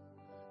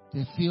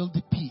 They feel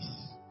the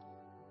peace.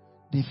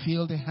 They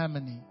feel the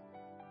harmony.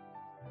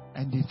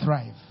 And they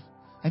thrive.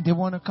 And they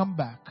want to come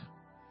back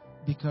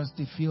because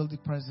they feel the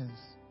presence.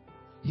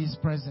 His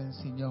presence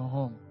in your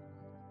home.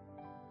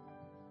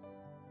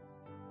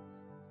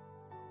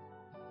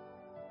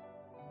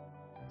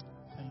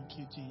 Thank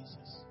you,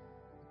 Jesus.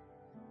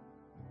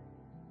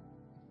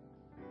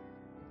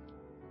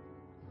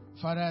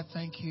 Father, I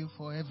thank you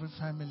for every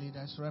family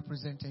that's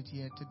represented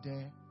here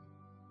today.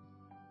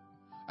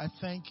 I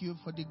thank you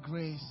for the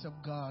grace of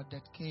God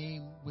that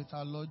came with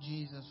our Lord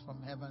Jesus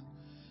from heaven.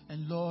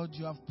 And Lord,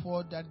 you have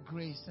poured that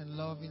grace and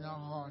love in our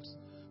hearts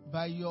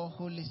by your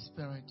Holy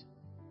Spirit.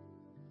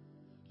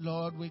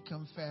 Lord, we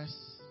confess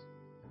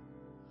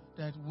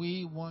that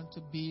we want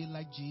to be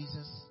like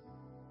Jesus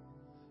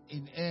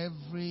in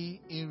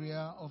every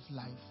area of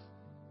life.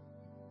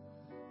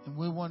 And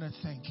we want to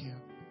thank you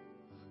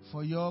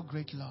for your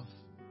great love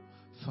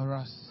for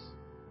us.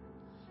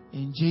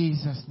 In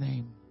Jesus'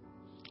 name,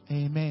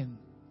 amen.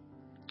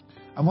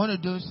 I want to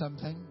do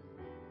something.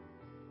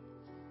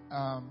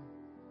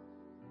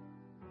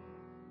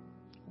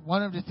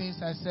 One of the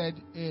things I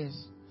said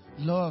is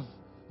love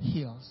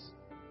heals.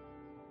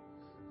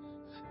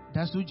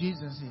 That's who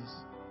Jesus is.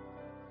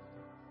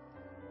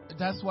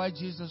 That's why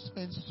Jesus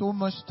spent so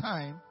much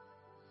time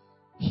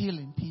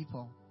healing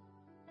people.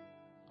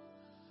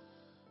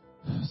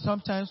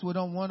 Sometimes we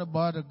don't want to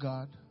bother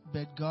God,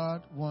 but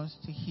God wants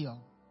to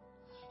heal.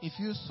 If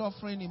you're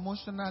suffering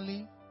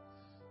emotionally,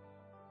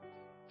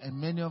 and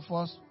many of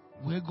us,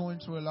 we're going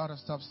through a lot of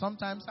stuff.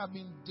 Sometimes I've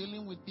been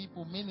dealing with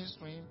people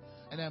ministering,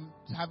 and I'm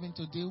having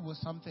to deal with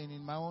something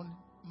in my own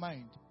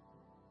mind,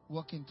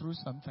 working through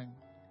something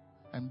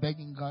and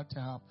begging God to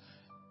help.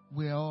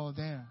 We're all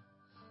there.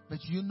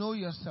 But you know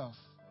yourself.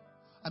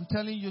 I'm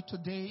telling you,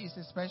 today is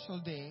a special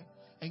day,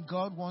 and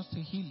God wants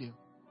to heal you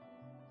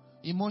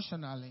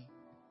emotionally.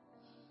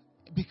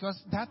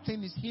 Because that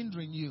thing is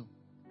hindering you.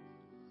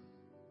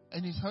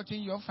 And it's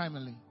hurting your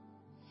family.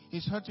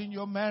 It's hurting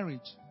your marriage.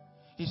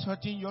 It's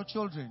hurting your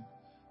children.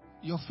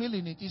 You're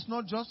feeling it. It's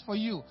not just for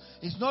you.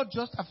 It's not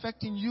just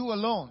affecting you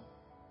alone.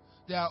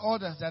 There are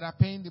others that are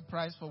paying the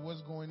price for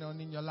what's going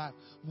on in your life.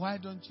 Why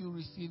don't you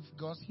receive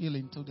God's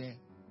healing today?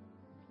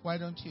 Why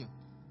don't you?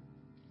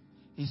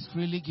 It's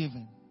freely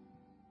given.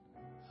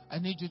 I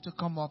need you to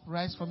come up,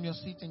 rise from your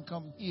seat and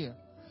come here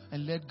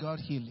and let God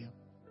heal you.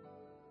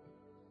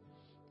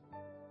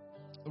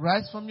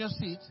 Rise from your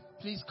seat.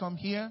 Please come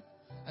here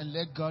and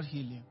let God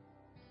heal you.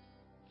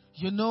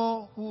 You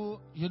know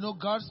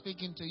God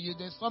speaking to you.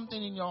 There's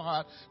something in your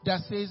heart that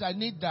says, I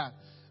need that.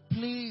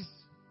 Please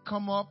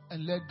come up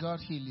and let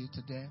God heal you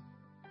today.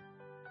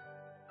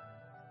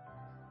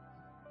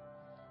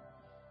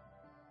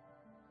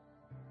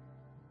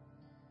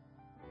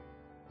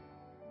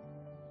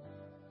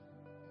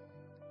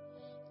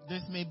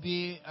 This may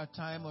be a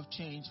time of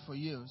change for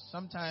you.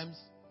 Sometimes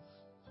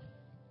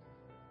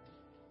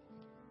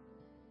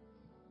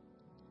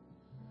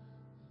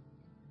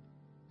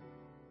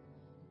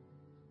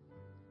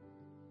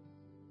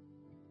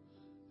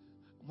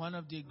one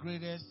of the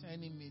greatest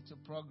enemies to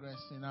progress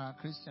in our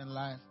Christian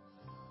life.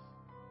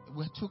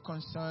 We're too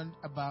concerned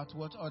about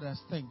what others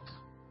think.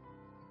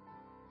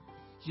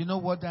 You know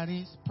what that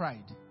is?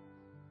 Pride.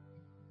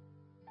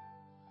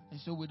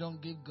 And so we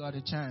don't give God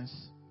a chance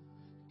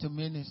to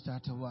minister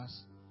to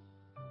us.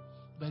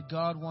 But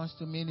God wants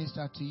to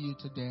minister to you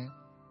today.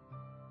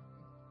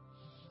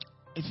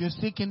 If you're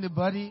sick in the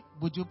body,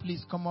 would you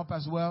please come up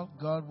as well?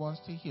 God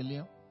wants to heal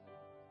you.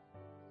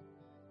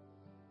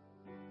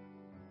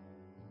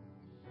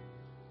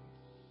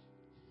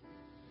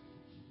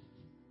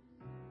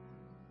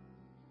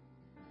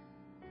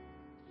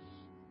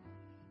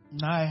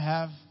 Now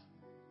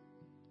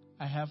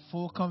I have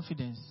full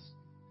confidence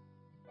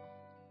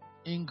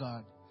in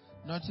God,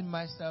 not in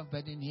myself,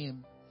 but in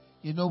Him.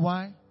 You know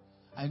why?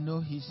 I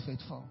know He's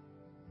faithful,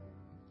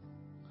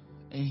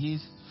 and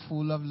He's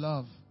full of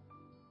love,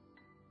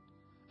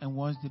 and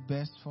wants the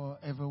best for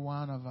every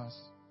one of us.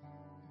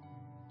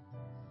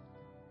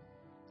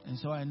 And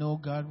so I know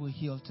God will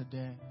heal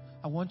today.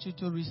 I want you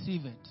to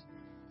receive it.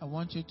 I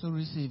want you to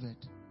receive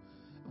it.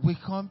 We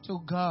come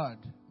to God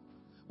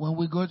when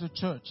we go to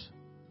church.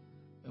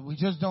 We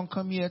just don't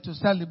come here to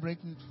celebrate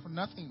for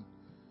nothing.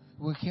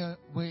 We're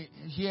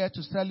here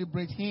to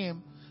celebrate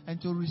Him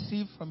and to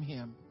receive from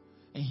Him.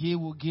 And He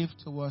will give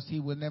to us. He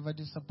will never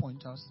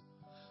disappoint us.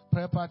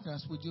 Prayer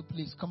partners, would you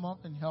please come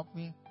up and help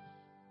me?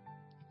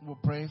 We'll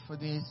pray for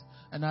this.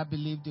 And I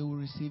believe they will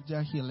receive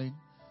their healing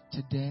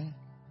today.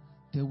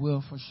 They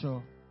will for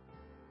sure.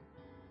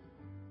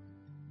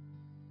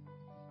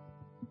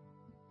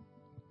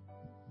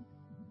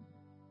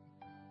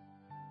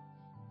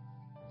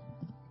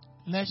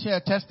 Let's share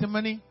a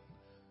testimony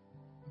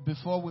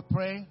before we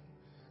pray.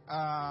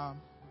 Pastor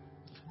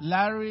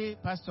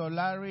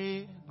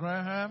Larry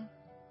Graham,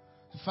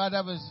 his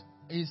father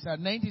is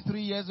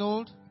 93 years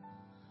old,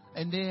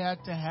 and they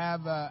had to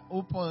have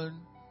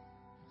open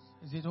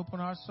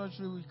heart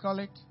surgery, we call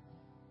it?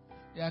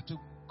 They had to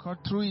cut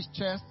through his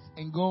chest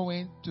and go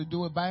in to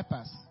do a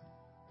bypass.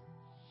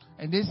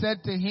 And they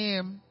said to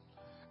him,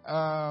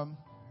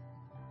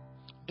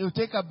 it will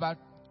take about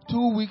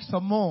 2 weeks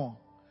or more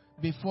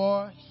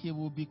before he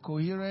will be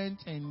coherent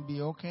and be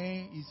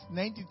okay. He's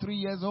 93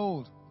 years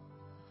old.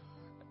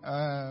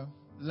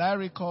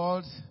 Larry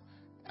called.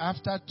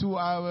 After 2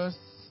 hours,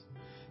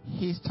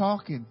 he's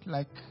talking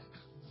like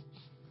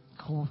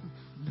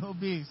no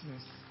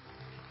business.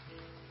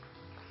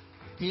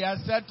 He has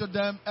said to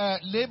them,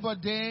 Labor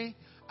Day,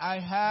 I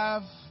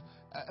have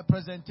a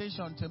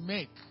presentation to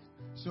make.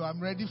 So I'm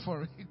ready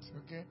for it.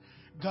 Okay,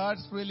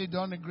 God's really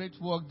done a great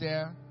work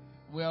there.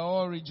 We are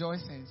all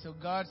rejoicing. So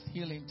God's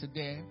healing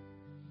today.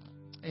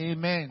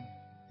 Amen.